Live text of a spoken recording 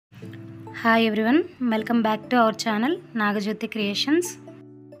Hi everyone, welcome back to our channel Nagajyothi creations.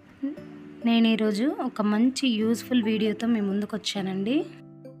 నేను ఈరోజు ఒక మంచి యూస్ఫుల్ వీడియోతో మీ ముందుకు వచ్చానండి.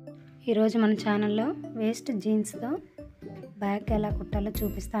 ఈరోజు మన ఛానల్లో వేస్ట్ జీన్స్తో బ్యాగ్ ఎలా కుట్టాలో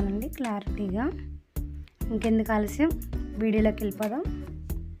చూపిస్తానండి క్లారిటీగా. ఇంకెందుకు ఆలస్యం, వీడియోలోకి వెళ్ళిపోదాం.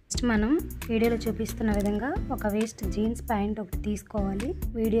 ఫస్ట్ మనం వీడియోలో చూపిస్తున్న విధంగా ఒక వేస్ట్ జీన్స్ ప్యాంట్ ఒకటి తీసుకోవాలి.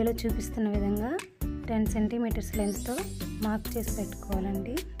 వీడియోలో చూపిస్తున్న విధంగా 10 సెంటీమీటర్స్ లెంత్తో మార్క్ చేసి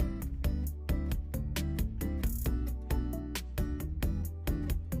పెట్టుకోవాలండి.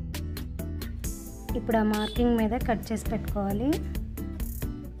 ఇప్పుడు ఆ మార్కింగ్ మీద కట్ చేసి పెట్టుకోవాలి.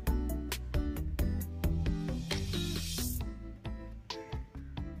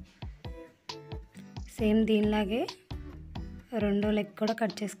 సేమ్ దీనిలాగే రెండో లెగ్ కూడా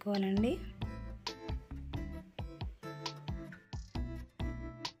కట్ చేసుకోవాలండి.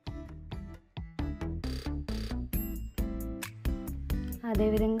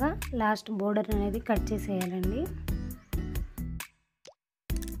 అదేవిధంగా లాస్ట్ బోర్డర్ అనేది కట్ చేసేయాలండి.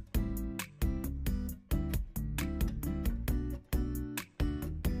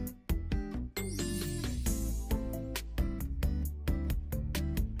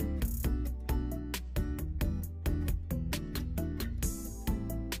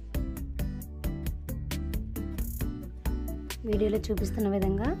 వీడియోలో చూపిస్తున్న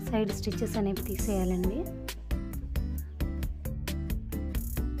విధంగా సైడ్ స్టిచెస్ అనేవి తీసేయాలండి.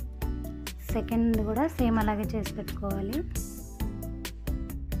 సెకండ్ కూడా సేమ్ అలాగే చేసి పెట్టుకోవాలి.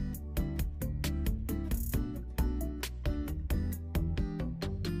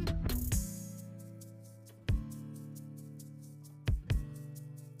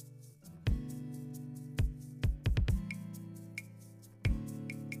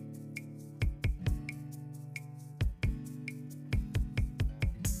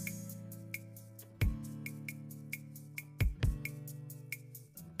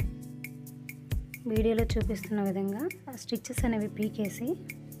 వీడియోలో చూపిస్తున్న విధంగా స్టిచెస్ అనేవి పీకేసి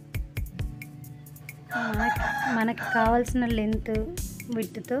మనకి కావాల్సిన లెంత్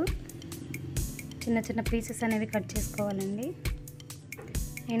విడ్త్తో చిన్న చిన్న పీసెస్ అనేవి కట్ చేసుకోవాలండి.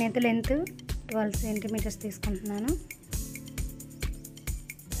 నేనైతే లెంత్ 12 సెంటీమీటర్స్ తీసుకుంటున్నాను.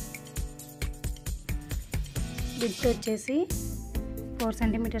 విడ్త్ వచ్చేసి 4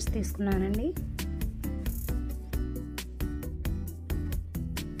 సెంటీమీటర్స్ తీసుకున్నానండి.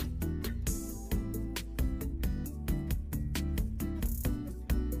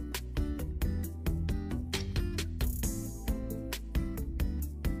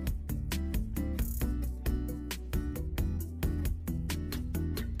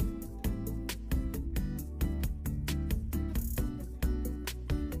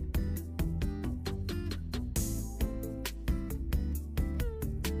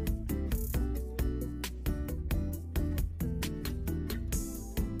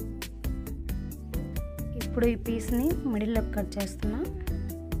 ఇప్పుడు ఈ పీస్ని మిడిల్లో కట్ చేస్తున్నా.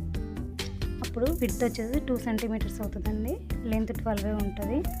 అప్పుడు విడ్త్ వచ్చేసి 2 సెంటీమీటర్స్ అవుతుందండి. లెంత్ 12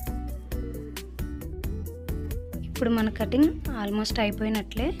 ఉంటుంది. ఇప్పుడు మన కటింగ్ ఆల్మోస్ట్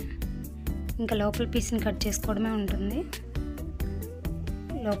అయిపోయినట్లే. ఇంకా లోపల పీస్ని కట్ చేసుకోవడమే ఉంటుంది.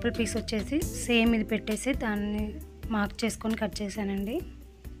 లోపల పీస్ వచ్చేసి సేమ్ ఇది పెట్టేసి దాన్ని మార్క్ చేసుకొని కట్ చేశానండి.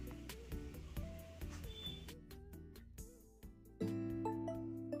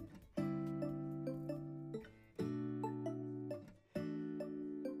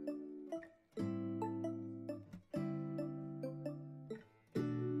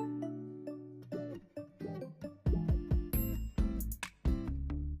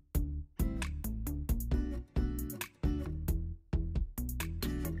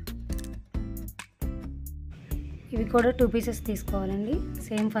 ఇవి కూడా 2 పీసెస్ తీసుకోవాలండి,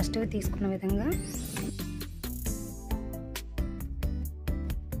 సేమ్ ఫస్ట్ తీసుకున్న విధంగా.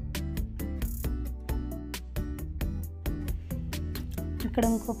 ఇక్కడ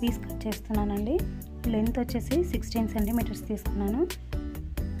ఇంకో పీస్ కట్ చేస్తున్నానండి. లెంత్ వచ్చేసి 16 సెంటీమీటర్స్ తీసుకున్నాను.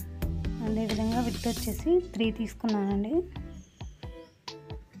 అదేవిధంగా విడ్త్ వచ్చేసి 3 తీసుకున్నానండి.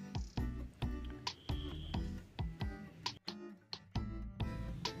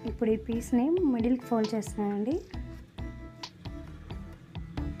 ఇప్పుడు ఈ పీస్ని మిడిల్కి ఫోల్డ్ చేస్తున్నానండి.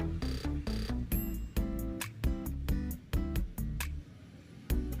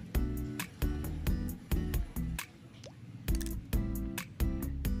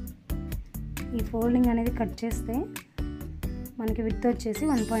 ఈ ఫోల్డింగ్ అనేది కట్ చేస్తే మనకి విడ్త్ వచ్చేసి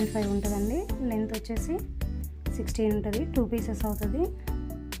 1.5 ఉంటుందండి. లెంత్ వచ్చేసి 16 ఉంటుంది. 2 పీసెస్ అవుతుంది.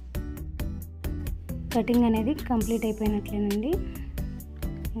 కటింగ్ అనేది కంప్లీట్ అయిపోయినట్లేనండి.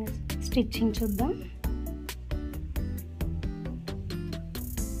 స్టిచ్చింగ్ చూద్దాం.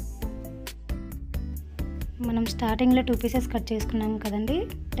 మనం స్టార్టింగ్లో 2 పీసెస్ కట్ చేసుకున్నాం కదండి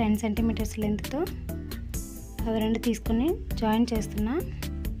 10 సెంటీమీటర్స్ లెంత్తో. అవి రెండు తీసుకొని జాయిన్ చేస్తున్నా.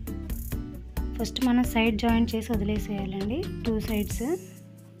 ఫస్ట్ మనం సైడ్ జాయిన్ చేసి వదిలేసేయాలండి 2 సైడ్స్.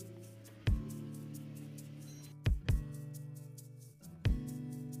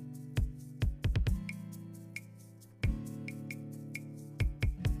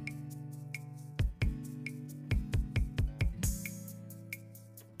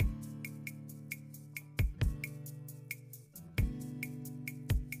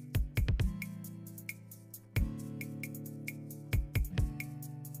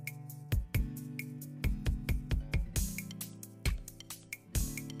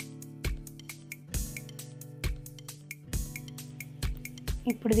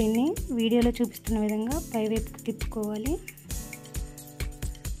 ఇప్పుడు దీన్ని వీడియోలో చూపిస్తున్న విధంగా పైవైపుకి తిప్పుకోవాలి.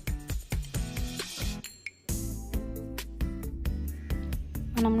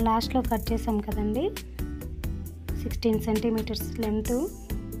 మనం లాస్ట్లో కట్ చేసాం కదండి 16 సెంటీమీటర్స్ లెంత్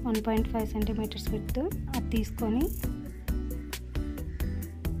 1.5 సెంటీమీటర్స్ విడ్త్, అది తీసుకొని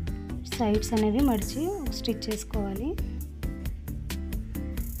సైడ్స్ అనేవి మడిచి స్టిచ్ చేసుకోవాలి.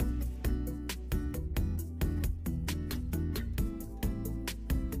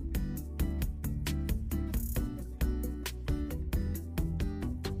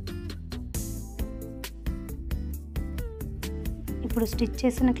 ఇప్పుడు స్టిచ్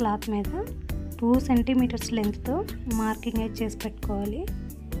చేసిన క్లాత్ మీద 2 సెంటీమీటర్స్ లెంత్తో మార్కింగ్ అయితే చేసి పెట్టుకోవాలి.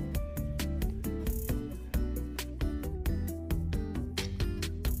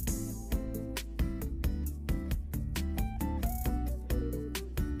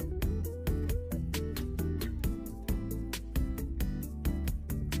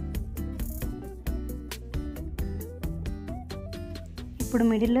 ఇప్పుడు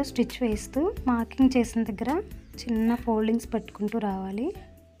మిడిల్లో స్టిచ్ వేస్తూ మార్కింగ్ చేసిన దగ్గర చిన్న ఫోల్డింగ్స్ పెట్టుకుంటూ రావాలి.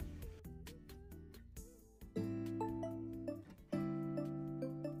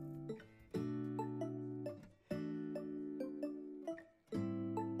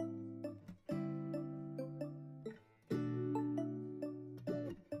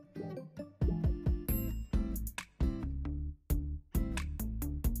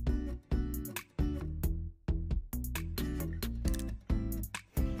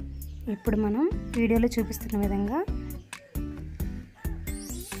 ఇప్పుడు మనం వీడియోలో చూపిస్తున్న విధంగా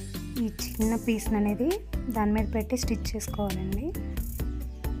ఈ చిన్న పీస్ అనేది దాని మీద పెట్టి స్టిచ్ చేసుకోవాలండి.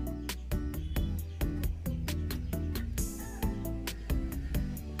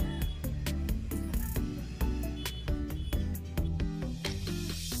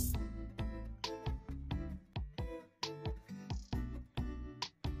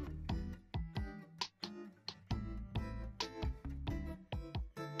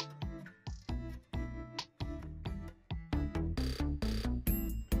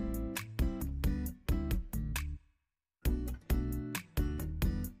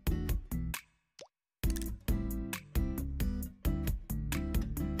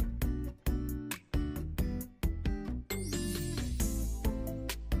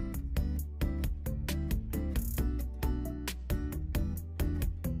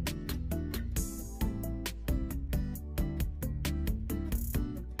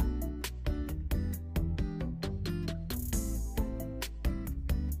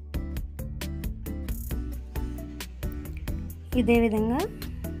 ఇదే విధంగా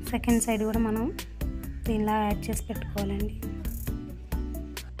సెకండ్ సైడ్ కూడా మనం దీనిలా యాడ్ చేసి పెట్టుకోవాలండి.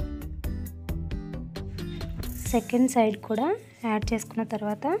 సెకండ్ సైడ్ కూడా యాడ్ చేసుకున్న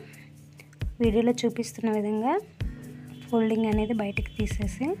తర్వాత వీడియోలో చూపిస్తున్న విధంగా ఫోల్డింగ్ అనేది బయటికి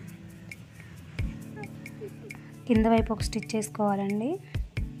తీసేసి కింద వైపు ఒక స్టిచ్ చేసుకోవాలండి.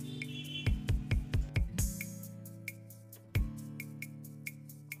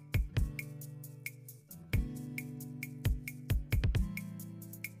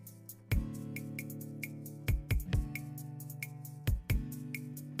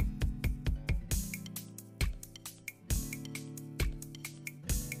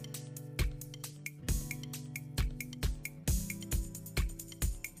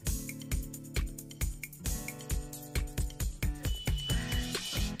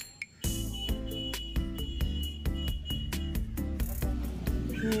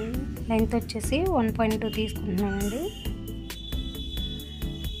 లెంత్ వచ్చేసి 1.2 తీసుకుంటున్నానండి.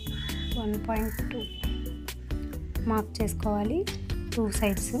 1.2 మార్క్ చేసుకోవాలి 2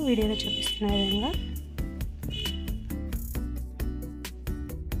 సైడ్స్ వీడియోలో చూపిస్తున్న విధంగా.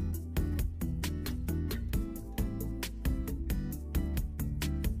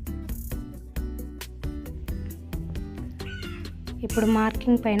 ఇప్పుడు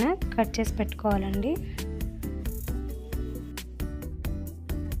మార్కింగ్ పైన కట్ చేసి పెట్టుకోవాలండి.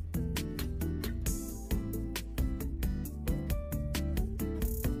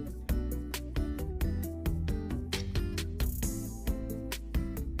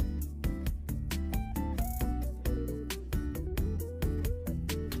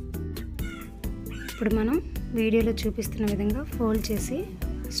 ఇప్పుడు మనం వీడియోలో చూపిస్తున్న విధంగా ఫోల్డ్ చేసి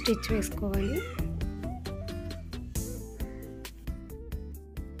స్టిచ్ వేసుకోవాలి.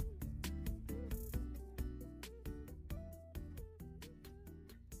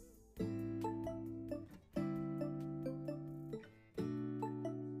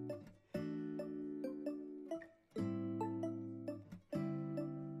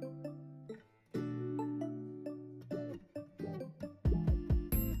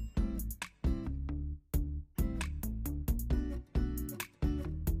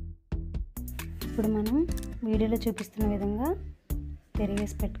 ఇప్పుడు మనం వీడియోలో చూపిస్తున్న విధంగా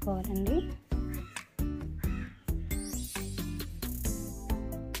తిరిగేసి పెట్టుకోవాలండి.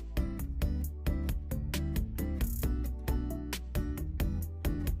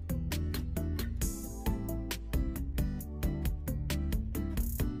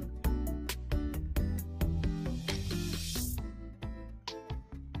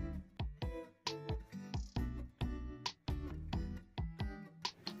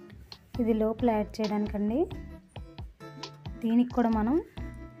 ఇది లోపల యాడ్ చేయడానికండి. దీనికి కూడా మనం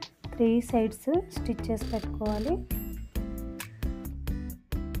 3 సైడ్స్ స్టిచ్ చేసి పెట్టుకోవాలి.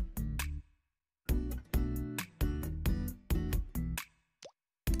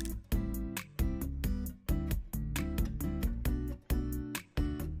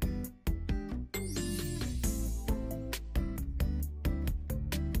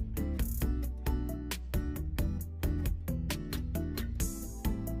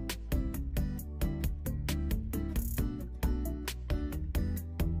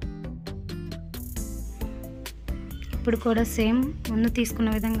 ఇప్పుడు కూడా సేమ్ ముందు తీసుకున్న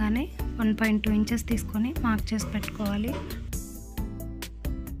విధంగానే 1.2 ఇంచెస్ తీసుకొని మార్క్ చేసి పెట్టుకోవాలి.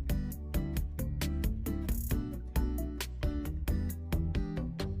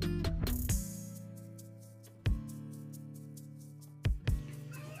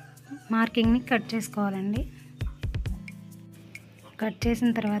 మార్కింగ్ని కట్ చేసుకోవాలండి. కట్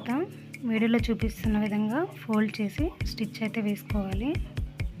చేసిన తర్వాత వీడియోలో చూపిస్తున్న విధంగా ఫోల్డ్ చేసి స్టిచ్ అయితే వేసుకోవాలి.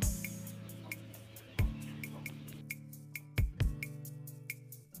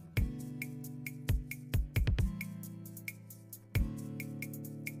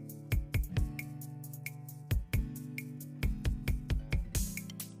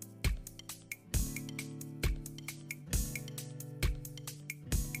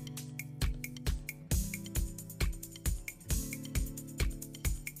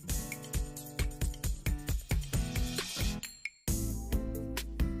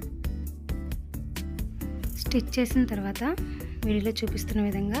 స్టిచ్ చేసిన తర్వాత వీడియోలో చూపిస్తున్న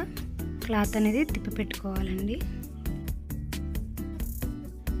విధంగా క్లాత్ అనేది తిప్పి పెట్టుకోవాలండి.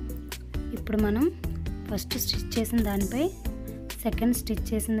 ఇప్పుడు మనం ఫస్ట్ స్టిచ్ చేసిన దానిపై సెకండ్ స్టిచ్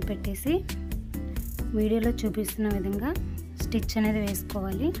చేసింది పెట్టేసి వీడియోలో చూపిస్తున్న విధంగా స్టిచ్ అనేది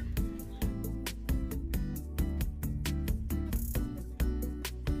వేసుకోవాలి.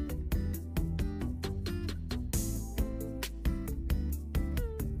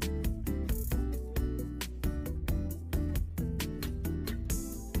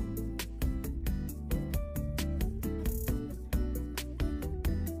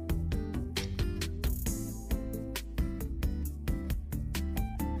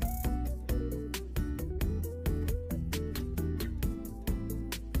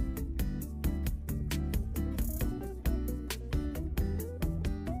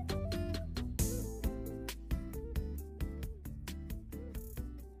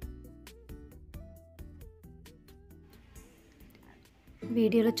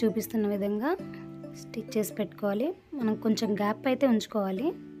 వీడియోలో చూపిస్తున్న విధంగా స్టిచ్ చేసి పెట్టుకోవాలి. మనం కొంచెం గ్యాప్ అయితే ఉంచుకోవాలి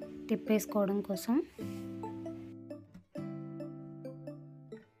తిప్పేసుకోవడం కోసం.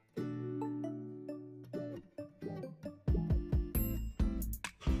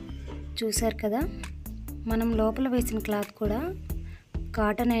 చూసారు కదా, మనం లోపల వేసిన క్లాత్ కూడా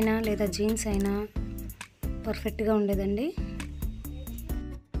కాటన్ అయినా లేదా జీన్స్ అయినా పర్ఫెక్ట్గా ఉండేదండి.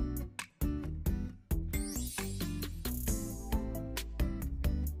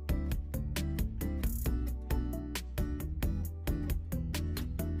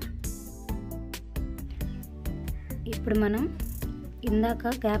 ఇప్పుడు మనం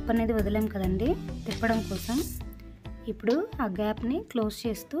ఇందాక గ్యాప్ అనేది వదిలాం కదండి తిప్పడం కోసం. ఇప్పుడు ఆ గ్యాప్ని క్లోజ్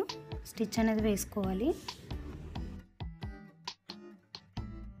చేస్తూ స్టిచ్ అనేది వేసుకోవాలి.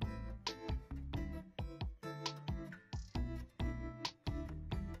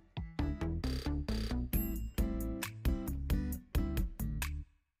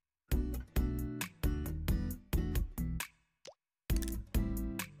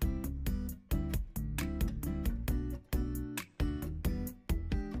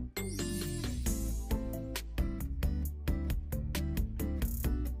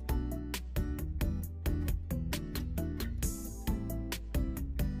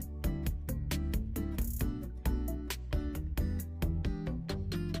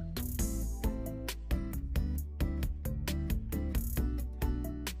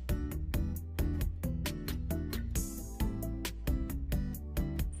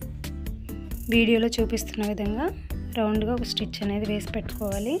 వీడియోలో చూపిస్తున్న విధంగా రౌండ్గా ఒక స్టిచ్ అనేది వేసి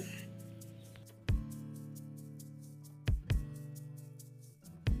పెట్టుకోవాలి.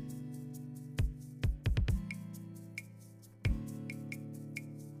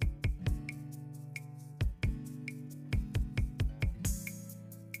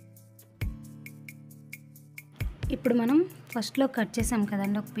 ఇప్పుడు మనం ఫస్ట్లో కట్ చేసాం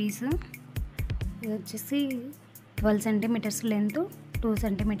కదండి ఒక పీసు, ఇది వచ్చేసి 12 సెంటీమీటర్స్ లెంత్, 2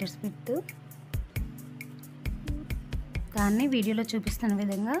 సెంటీమీటర్స్ విడ్త్. దాన్ని వీడియోలో చూపిస్తున్న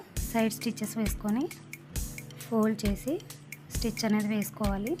విధంగా సైడ్ స్టిచెస్ వేసుకొని ఫోల్డ్ చేసి స్టిచ్ అనేది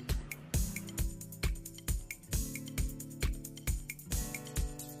వేసుకోవాలి.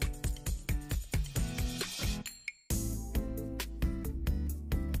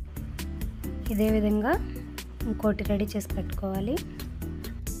 ఇదే విధంగా ఇంకోటి రెడీ చేసి పెట్టుకోవాలి.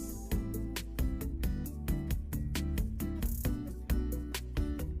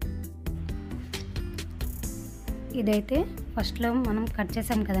 ఇదైతే ఫస్ట్లో మనం కట్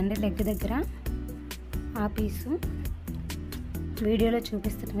చేసాం కదండి లెగ్ దగ్గర, ఆ పీసు వీడియోలో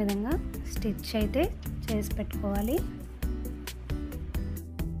చూపిస్తున్న విధంగా స్టిచ్ అయితే చేసి పెట్టుకోవాలి.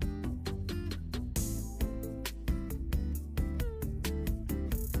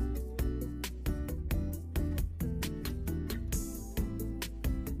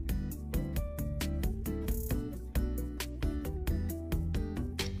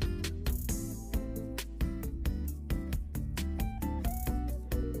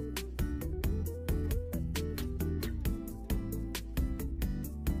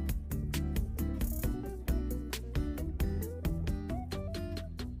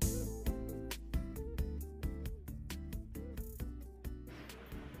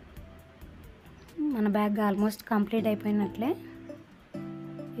 మన బ్యాగ్ ఆల్మోస్ట్ కంప్లీట్ అయిపోయినట్లే.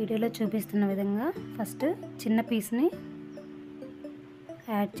 వీడియోలో చూపిస్తున్న విధంగా ఫస్ట్ చిన్న పీస్ని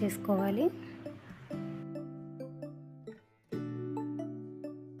యాడ్ చేసుకోవాలి.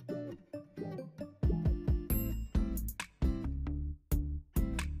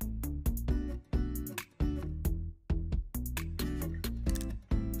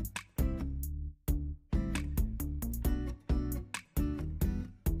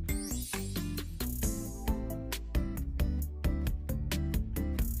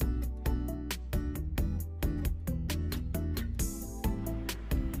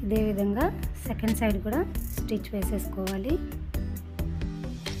 ఇదే విధంగా సెకండ్ సైడ్ కూడా స్టిచ్ వేసేసుకోవాలి.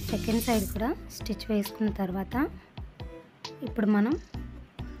 సెకండ్ సైడ్ కూడా స్టిచ్ వేసుకున్న తర్వాత ఇప్పుడు మనం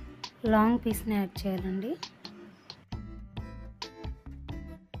లాంగ్ పీస్ని యాడ్ చేయాలండి.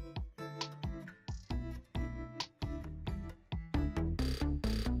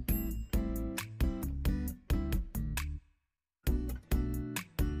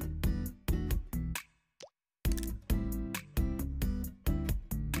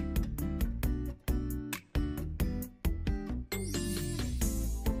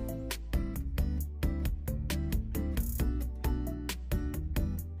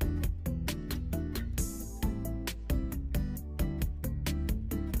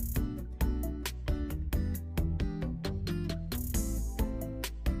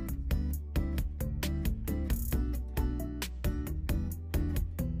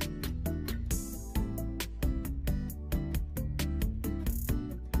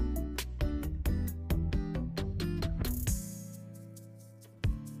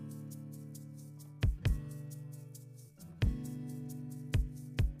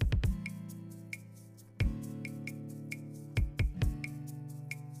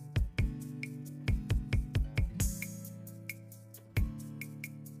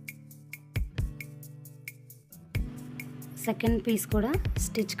 సెకండ్ పీస్ కూడా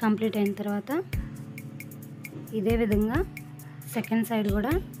స్టిచ్ కంప్లీట్ అయిన తర్వాత ఇదే విధంగా సెకండ్ సైడ్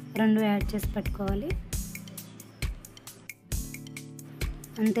కూడా 2 యాడ్ చేసి పెట్టుకోవాలి.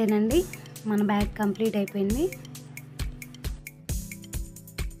 అంతేనండి, మన బ్యాగ్ కంప్లీట్ అయిపోయింది.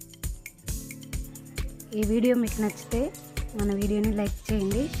 ఈ వీడియో మీకు నచ్చితే మన వీడియోని లైక్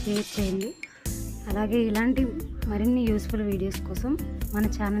చేయండి, షేర్ చేయండి. అలాగే ఇలాంటి మరిన్ని యూస్ఫుల్ వీడియోస్ కోసం మన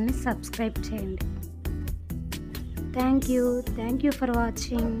ఛానల్ని సబ్స్క్రైబ్ చేయండి. Thank you for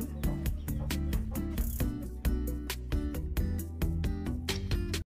watching.